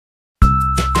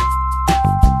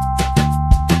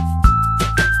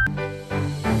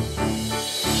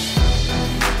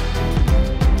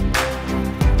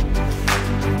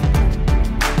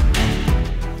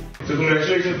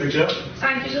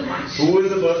Who is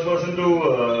the first person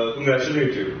to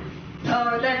congratulate you?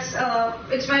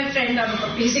 It's my friend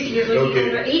Anupam, basically. So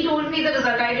he told me the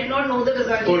result. I did not know the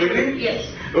result. Oh, really? Yes.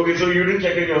 Okay, so you didn't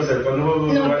check it yourself. Anupam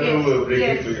was the one to break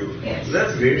it to you. Yes. So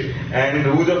that's great. And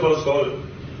who's the first call?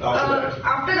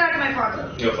 After that, my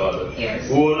father. Your father? Yes.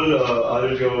 Who all are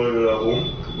at your home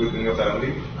within your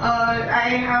family?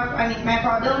 My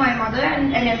father, my mother,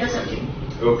 and an elder sibling.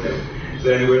 Okay.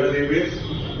 So, and where are they based?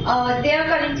 My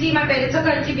parents are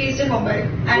currently based in Mumbai,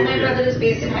 and my brother is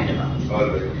based in Hyderabad.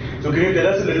 Alright. So, can you tell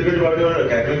us a little bit about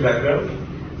your academic background?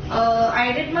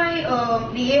 I did my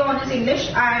BA Honours English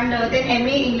and then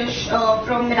MA English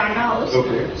from Miranda House.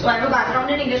 Okay. So I have a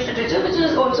background in English literature, which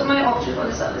is also my option for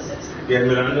the services. Yeah,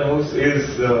 Miranda House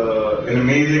is an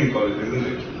amazing college, isn't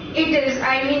it? It is.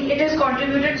 I mean, it has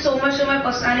contributed so much to my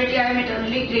personality. I am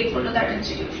eternally grateful to that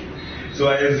institution. So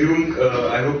I assume,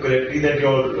 I hope correctly, that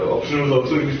your option was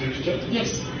also English literature?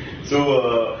 Yes.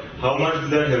 So how much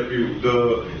did that help you?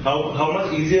 How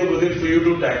much easier was it for you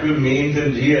to tackle mains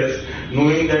and GS,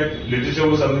 knowing that literature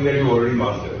was something that you already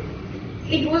mastered?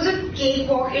 It was a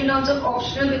cakewalk in terms of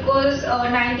optional because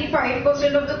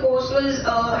 95% of the course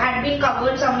had been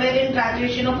covered somewhere in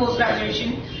graduation or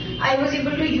post-graduation. I was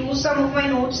able to use some of my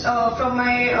notes from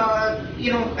my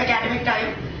academic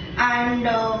time, and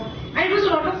it was a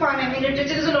lot of fun. I mean,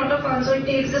 literature is a lot of fun, so it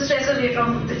takes the stress away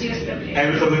from the GS preparation. And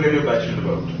it's something that you're passionate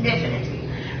about. Definitely.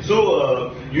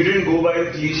 So you didn't go by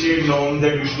the cliched norm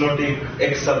that you should not take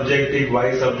X subject, take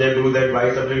Y subject, or that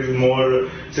Y subject is more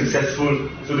successful.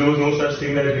 So there was no such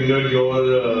thing that hindered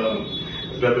your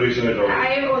preparation at all.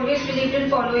 I have always believed in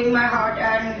following my heart,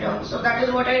 and so that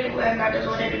is what I do, and that is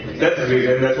what I did. That's great,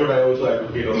 and that's what I also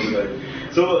advocate all the time.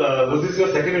 So was this your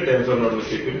second attempt, if I'm not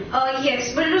mistaken?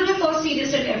 Yes, but it was my first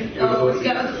serious attempt.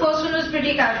 The first one was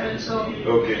pretty casual, so.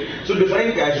 Okay. So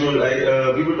define casual.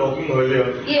 We were talking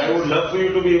earlier. Yes. I would love for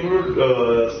you to be able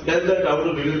to spell that out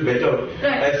a little better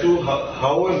as to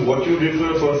how and what you did for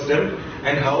your first attempt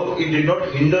and how it did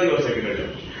not hinder your second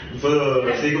attempt, for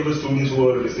the sake of the students who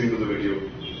are listening to the video.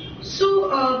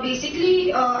 So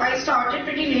basically, I started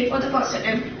pretty late for the first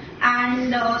attempt.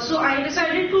 And so I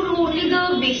decided to do only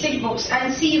the basic books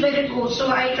and see where it goes. So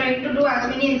I tried to do as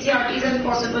many NCRTs as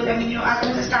possible, as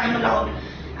much as time allowed.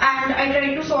 And I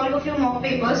tried to solve a few mock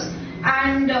papers.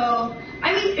 And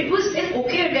it was an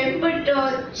okay attempt,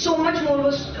 but so much more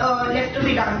was left to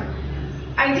be done.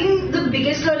 I think the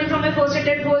biggest learning from my first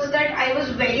attempt was that I was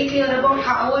very clear about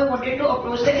how I wanted to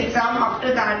approach the exam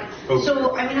after that. Okay.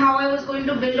 So, how I was going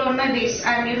to build on my base,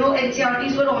 and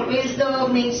NCRTs were always the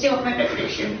mainstay of my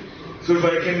preparation. So if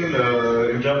I can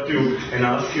interrupt you and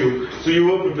ask you, so you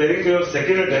were preparing for your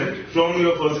second attempt from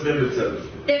your first attempt itself?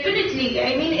 Definitely.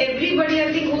 Everybody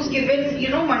I think who's given,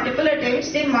 multiple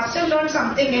attempts, they must have learned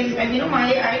something, and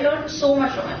I learned so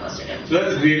much from my first attempt. So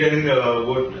that's great, and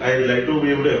what I'd like to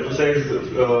be able to emphasize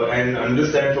and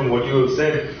understand from what you have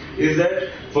said is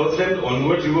that first attempt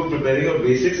onwards you were preparing your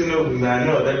basics in a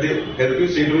manner that they help you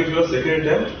straight away for your second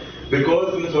attempt,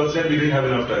 because in the first attempt you didn't have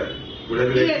enough time. Would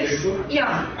I be right to say so?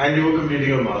 Yeah. And you were completing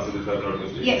your master's, if I'm not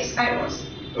mistaken? Yes, I was.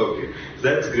 Okay, so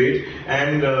that's great.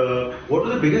 And what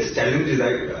were the biggest challenges?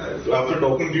 After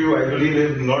talking to you, I believe there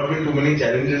have not been too many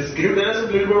challenges. Can you tell us a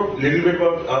little bit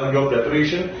about your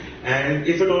preparation, and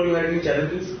if at all you had any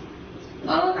challenges?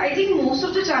 I think most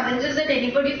of the challenges that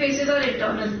anybody faces are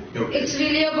internal. Okay. It's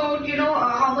really about,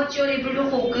 how much you're able to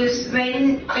focus,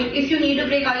 if you need a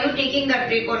break, are you taking that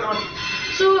break or not?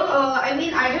 So,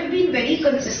 I have been very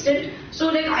consistent. So,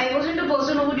 I wasn't a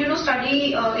person who would,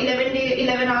 study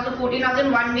 11 hours or 14 hours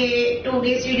in one day, 2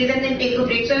 days, 3 days, and then take a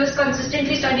break. So, I was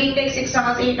consistently studying 6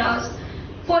 hours, 8 hours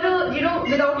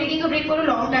without taking a break for a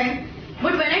long time.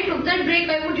 But when I took that break,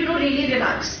 I would, really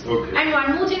relax. Okay. And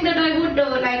one more thing that I would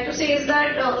like to say is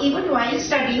that even while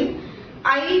studying,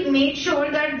 I made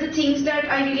sure that the things that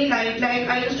I really liked, like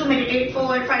I used to meditate for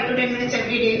 5 to 10 minutes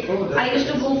every day. I used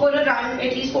to go for a run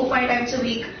at least 4-5 times a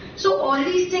week. So all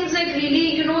these things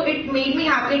really, it made me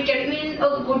happy, it kept me in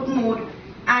a good mood.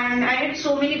 And I had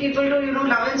so many people to,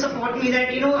 love and support me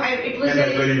that, it was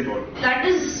very important. That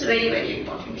is very, very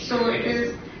important. So it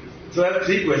is. So I have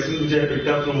 3 questions which I picked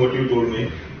up from what you told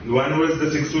me. One was the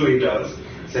 6 to 8 hours.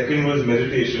 Second was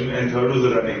meditation, and third was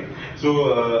the running.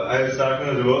 So I'll start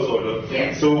in a reverse order.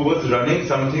 Yes. So was running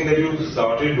something that you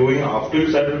started doing after you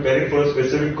started preparing for a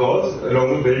specific cause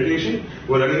along with meditation?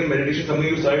 Was running and meditation something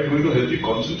you started doing to help you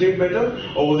concentrate better,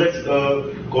 or was that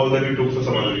a call that you took for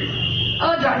some other reason?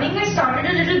 Running I started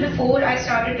a little before I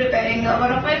started preparing.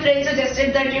 One of my friends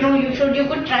suggested that you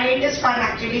could try it, as fun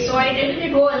actually. So I did,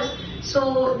 and it was.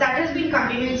 So that has been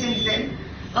continuing since then.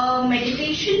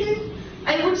 Meditation,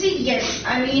 I would say yes.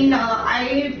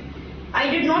 I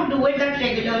did not do it that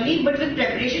regularly, but with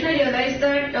preparation I realized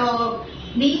that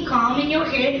being calm in your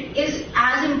head is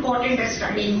as important as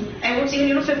studying. I would say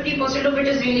 50% of it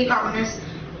is really calmness.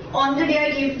 On the day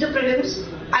I gave the prelims,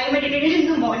 I meditated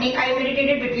in the morning, I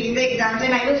meditated between the exams,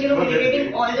 and I was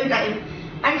meditating all the time.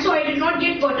 And so I did not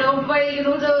get perturbed by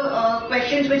the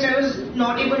questions which I was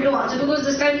not able to answer, because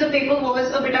this time the paper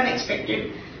was a bit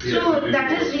unexpected. Yes, so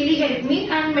that has really helped me,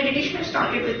 and meditation I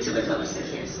started with civil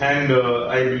services. Yes. And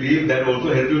I believe that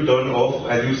also helped you turn off,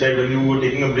 as you said, when you were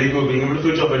taking a break, you were being able to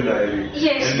switch off entirely.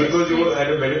 Yes. And because you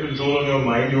had a better control on your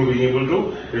mind, you were being able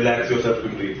to relax yourself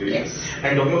completely. Yes.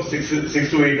 And talking of 6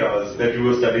 to 8 hours that you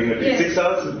were studying a day. Yes. 6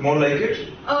 hours, more like it?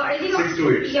 I think 6 to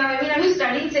 8. Yeah, I was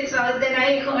studying 6 hours, then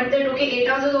I heard that 8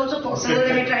 hours is also possible,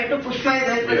 and I tried to push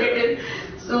myself a little.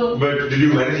 So, but did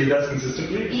you manage 8 hours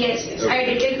consistently? Yes, okay. I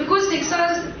did it, because 6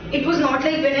 hours, it was not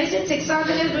like when I said 6 hours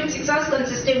and I was doing 6 hours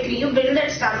consistently, you build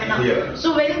that stamina. Yeah.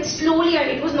 So when slowly,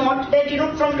 it was not that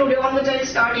from today onwards I'll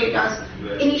start 8 hours.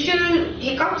 Right. Initial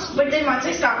hiccups, but then once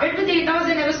I started with 8 hours,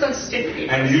 then I was consistent with 8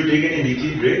 hours. And did you take any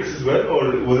weekly breaks as well,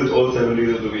 or was it all 7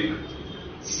 days of the week?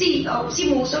 See,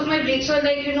 most of my breaks were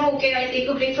like, okay, I'll take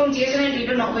a break from GS and I'll read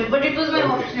a novel, but it was my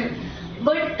optional.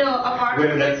 But apart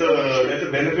from that, that's a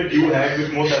benefit you had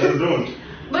which most others don't.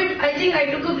 But I think I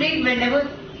took a break whenever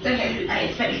the hell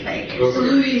I felt like it.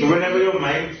 Okay. So whenever your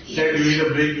mind said you need a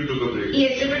break, you took a break.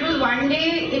 Yes, if it was one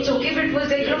day, it's okay. If it was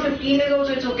 15 days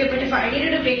also, it's okay. But if I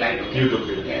needed a break, I took it. You took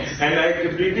it. Yes. And I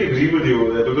completely agree with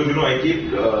you because I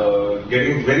keep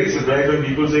getting very surprised when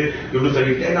people say you have to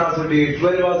study 10 hours a day,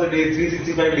 12 hours a day,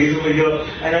 365 days of a year.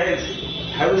 And I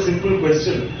have a simple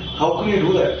question. How can you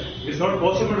do that? It's not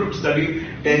possible to study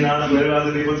 10 hours, 12 hours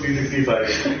a day for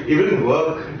 365. Even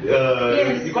work,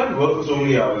 yes. You can't work for so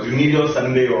many hours. You need your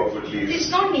Sunday off at least. It's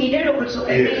not needed also.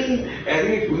 I think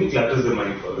it only clutters the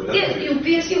mind further. Yes,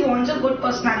 UPSC wants a good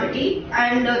personality,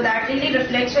 and that really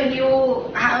reflects when you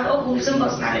have a wholesome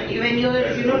personality, when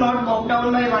you're not bogged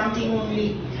down by one thing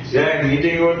only. Yeah, and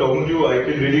meeting you and talking to you, I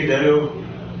can really tell your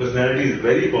personality is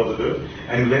very positive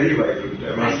and very vibrant,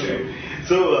 I must say.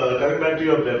 So, coming back to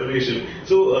your preparation,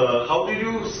 so how did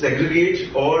you segregate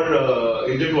or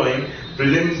intertwine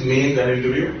prelims, mains and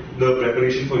interview, the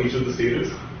preparation for each of the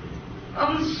stages?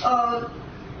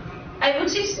 I would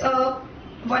say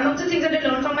one of the things that I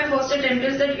learned from my first attempt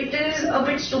is that it is a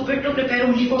bit stupid to prepare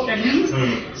only for prelims.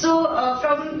 So,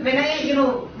 from when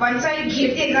once I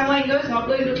gave the exam, I knew I was not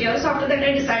going to clear. So, after that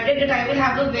I decided that I will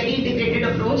have a very integrated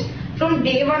approach. From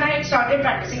day one, I had started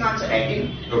practicing answer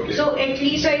writing. Okay. So at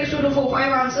least I used to do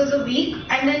 4-5 answers a week,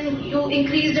 and then you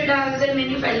increased it as and when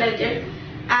you felt like it.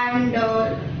 And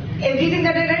everything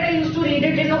that I read, I used to read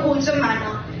it in a wholesome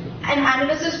manner. An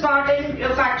analysis part and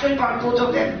factual part, both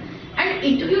of them. And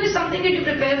interview is something that you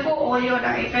prepare for all your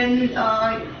life. And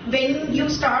when you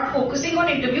start focusing on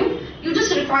interview, you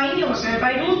just refine yourself.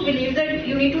 I don't believe that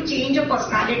you need to change your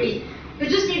personality. You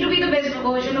just need to be the best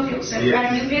version of yourself. Yes.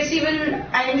 And UPSC will,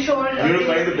 I am sure... You will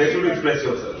find the best way to express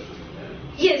yourself.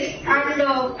 Yes,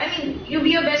 and you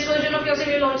be a best version of yourself,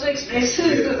 you'll also express.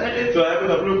 Yes. So I have a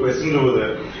couple of questions over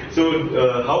there. So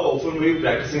how often were you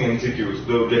practicing MCQs,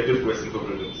 the objective question for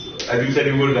prelims? As you said,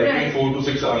 you were writing 4 to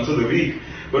 6 answers a week.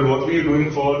 But what were you doing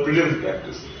for prelims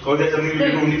practice? Or that's something you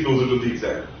did only closer to the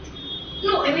exam?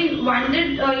 No, one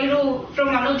did, from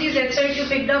one of these websites you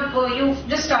picked up, you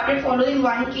just started following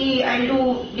one key and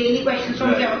do daily questions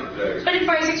from here. Right. So I did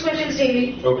 5-6 questions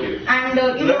daily. Okay. And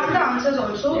you learn the answers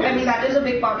also. Yes. That is a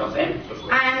big part of it.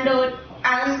 And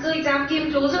as the exam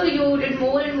came closer, you did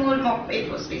more and more mock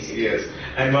papers basically. Yes.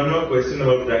 And one more question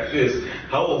about practice.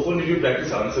 How often did you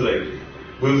practice answer writing?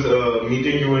 Because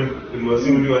meeting you and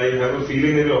conversing with you, I have a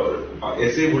feeling that your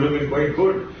essay would have been quite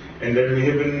good. And that may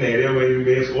have been an area where you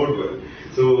may have scored well.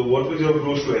 So, what was your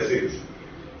approach to essays?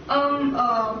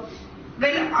 Well,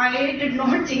 I did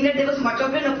not think that there was much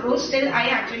of an approach till I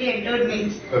actually entered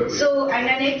mains. Okay. So, and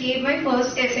then I gave my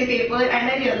first essay paper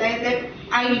and I realized that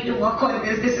I need to work on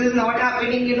this. This is not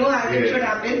happening, as it should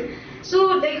happen.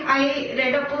 So, I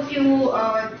read up a few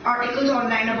articles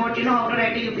online about, how to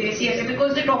write a UPSC essay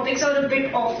because the topics are a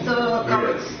bit off the cuff.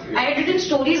 Yes. I had written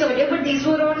stories earlier, but these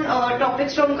were on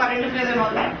topics from current affairs and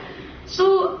all that.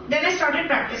 So, then I started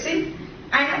practicing.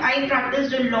 And I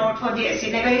practiced a lot for the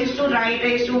essay. I used to write,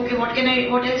 okay,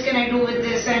 what else can I do with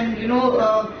this? And,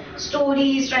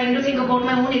 stories, trying to think about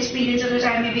my own experiences which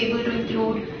I may be able to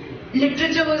include.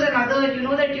 Literature was another,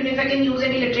 if I can use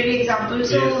any literary examples.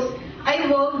 So, I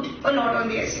worked a lot on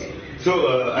the essay.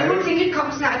 So I don't think it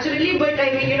comes naturally, but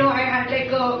I mean, I had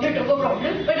like a bit of a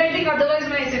problem. But I think otherwise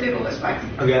my essay paper was fine.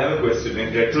 Okay, I have a question.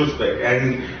 In retrospect,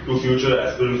 and to future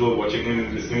aspirants who are watching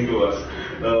and listening to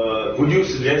us, would you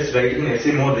suggest writing an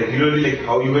essay more regularly, like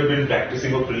how you had been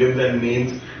practicing for prelims and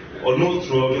mains almost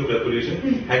throughout your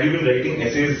preparation? Had you been writing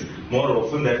essays more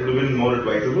often, that would have been more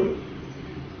advisable?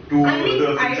 I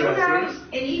mean, I don't have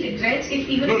any regrets if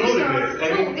even if you start.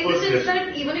 In the sense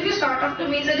that even if you start after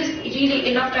mains, there is really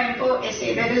enough time for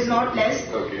essay. There is not less.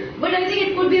 Okay. But I think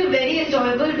it could be a very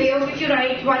enjoyable way of if you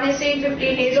write one essay in 15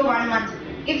 days or 1 month.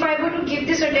 If I were to give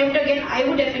this attempt again, I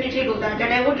would definitely do that.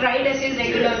 That I would write essays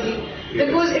regularly. Yes.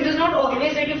 Because it is not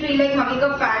always that you feel like mugging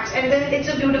up facts, and then it's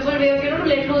a beautiful way of to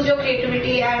let loose your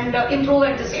creativity and improve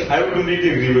at the same time. I would completely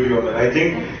agree with you on that. I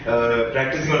think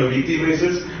practicing on a weekly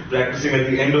basis, practicing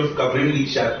at the end of covering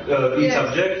each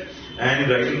subject, and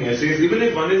writing essays, even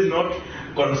if one is not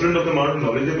confident of the amount of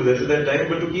knowledge they possess at that time,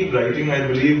 but to keep writing, I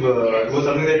believe, was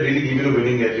something that really gave you the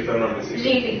winning edge, if I'm not mistaken.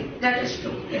 Really, that is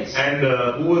true, yes. And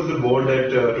who was the board that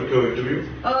took your interview?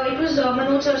 It was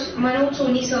Manoj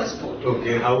Soni sir's board.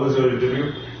 Okay, and how was your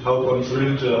interview? How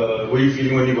confident were you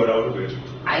feeling when you got out of it?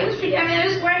 I was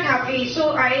quite happy.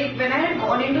 So when I had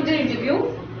gone into the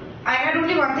interview, I had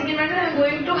only one thing in mind, that I'm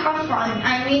going to have fun.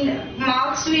 I mean,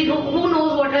 marks, who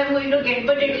knows what I'm going to get,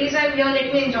 but at least I'm here,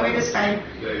 let me enjoy this time.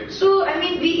 Right. So, I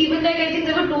mean, I think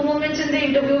there were 2 moments in the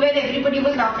interview where everybody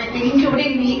was laughing,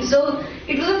 including me. So,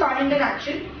 it was a fun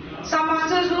interaction. Some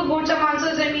answers were good, some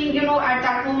answers, at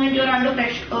that moment you're under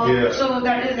pressure. So,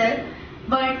 that is there.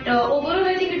 But overall,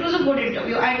 I think it was a good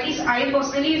interview. At least I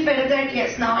personally felt that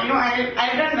yes, now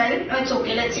I've done well. It's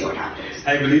okay. Let's see what happens.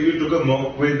 I believe you took a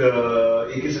mock with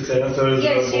IAS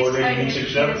sir's board and Unique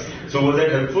Shiksha. Yes. So was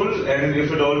that helpful? And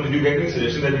if at all, did you get any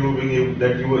suggestions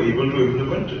that you were able to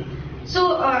implement?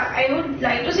 So I would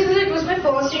like to say that it was my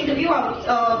first interview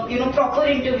proper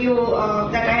interview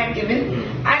that I had given,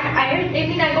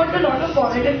 and I got a lot of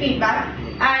positive feedback.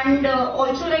 And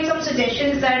also like some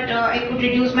suggestions that I could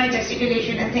reduce my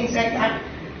gesticulation and things like that.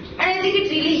 And I think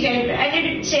it really helped, and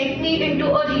it set me into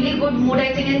a really good mood,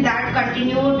 I think, and that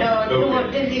continued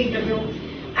till the interview.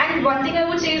 And one thing I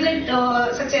would say is that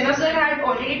Saxena sir had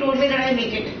already told me that I'll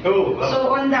make it. Oh, wow.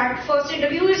 So on that first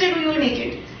interview, he said, you will make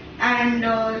it.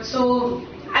 And so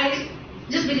I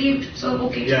just believed, so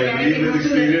okay. Yeah, I believe his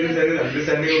experience and his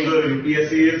understanding of the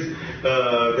UPSC is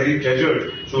very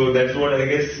treasured. So that's what I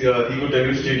guess he could tell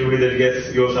you straight away that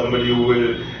yes, you're somebody who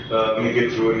will make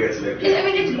it through and get selected. Yes, I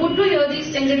mean, it's good to hear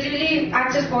these things. It really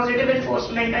acts as positive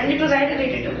enforcement, and it was I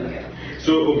related to it.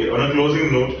 So, okay, on a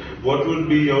closing note, what would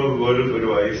be your word of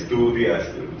advice to the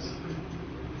aspirants?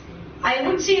 I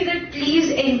would say that please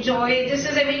enjoy.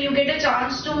 You get a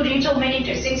chance to read so many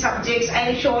interesting subjects.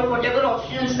 I'm sure whatever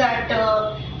options that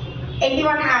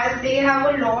anyone has, they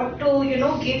have a lot to,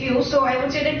 give you. So I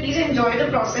would say that please enjoy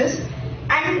the process.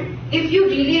 And if you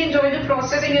really enjoy the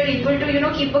process and you're able to,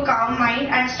 keep a calm mind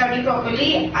and study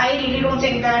properly, I really don't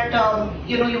think that,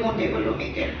 you won't be able to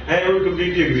make it. I would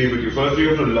completely agree with you. First, you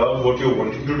have to love what you're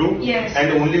wanting to do. Yes.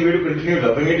 And the only way to continue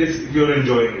loving it is if you're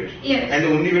enjoying it. Yes. And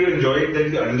the only way to enjoy it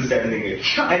is understanding it.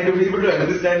 And to be able to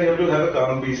understand, you have to have a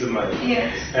calm peace of mind.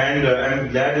 Yes. And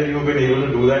I'm glad that you've been able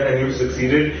to do that and you've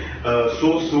succeeded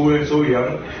so soon and so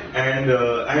young. And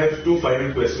I have 2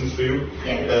 final questions for you.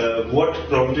 Yes. What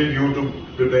prompted you to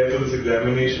prepare for this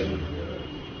examination?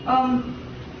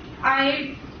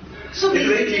 It's a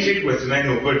very cliche question, I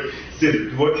know, but still,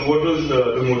 what was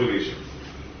the motivation?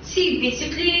 See,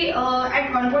 basically,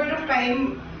 at one point of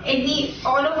time,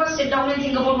 all of us sit down and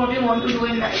think about what we want to do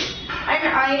in life. And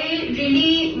I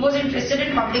really was interested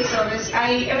in public service.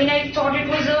 I thought it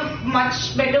was a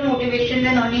much better motivation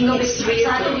than earning a big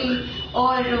salary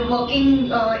or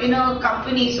working in a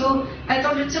company. So I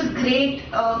thought it's a great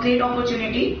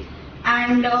opportunity.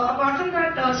 And apart from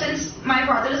that, since my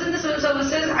father is in the civil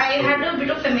services, I had a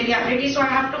bit of familiarity, so I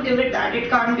have to give it that. It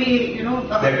can't be,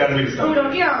 that can't be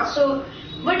discounted. Yeah, so,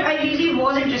 but I really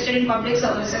was interested in public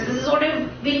services. This is what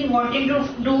I've been wanting to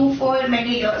do for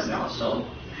many years now. So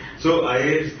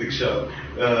IAS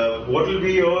Deeksha, what will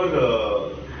be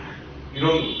your,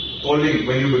 calling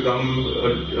when you become,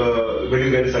 when you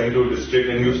get assigned to a district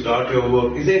and you start your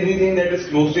work? Is there anything that is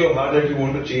close to your heart that you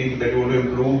want to change, that you want to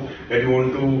improve, that you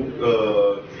want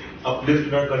to uplift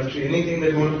in our country? Anything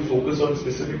that you want to focus on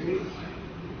specifically?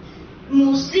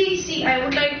 Mostly, see, I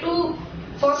would like to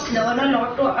first learn a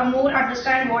lot to more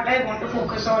understand what I want to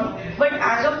focus on. But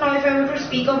as of now, if I were to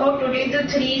speak about today,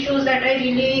 the 3 issues that I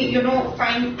really,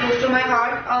 find close to my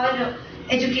heart are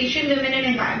education, women and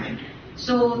environment.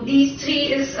 So these 3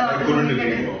 is... I couldn't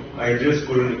agree more. I just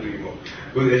couldn't agree more.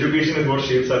 Because education is what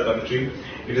shapes our country.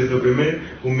 It is the women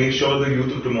who make sure the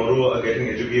youth of tomorrow are getting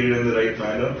educated in the right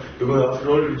manner. Because after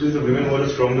all, it is the women who are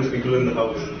the strongest people in the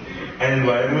house. And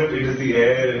environment, it is the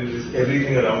air and it is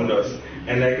everything around us.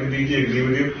 And I completely agree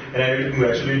with you, and I will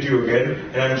congratulate you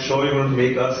again, and I'm sure you're going to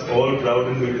make us all proud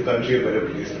and make the country a better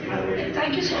place to be.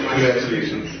 Thank you so much.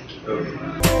 Congratulations.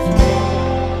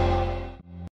 Okay.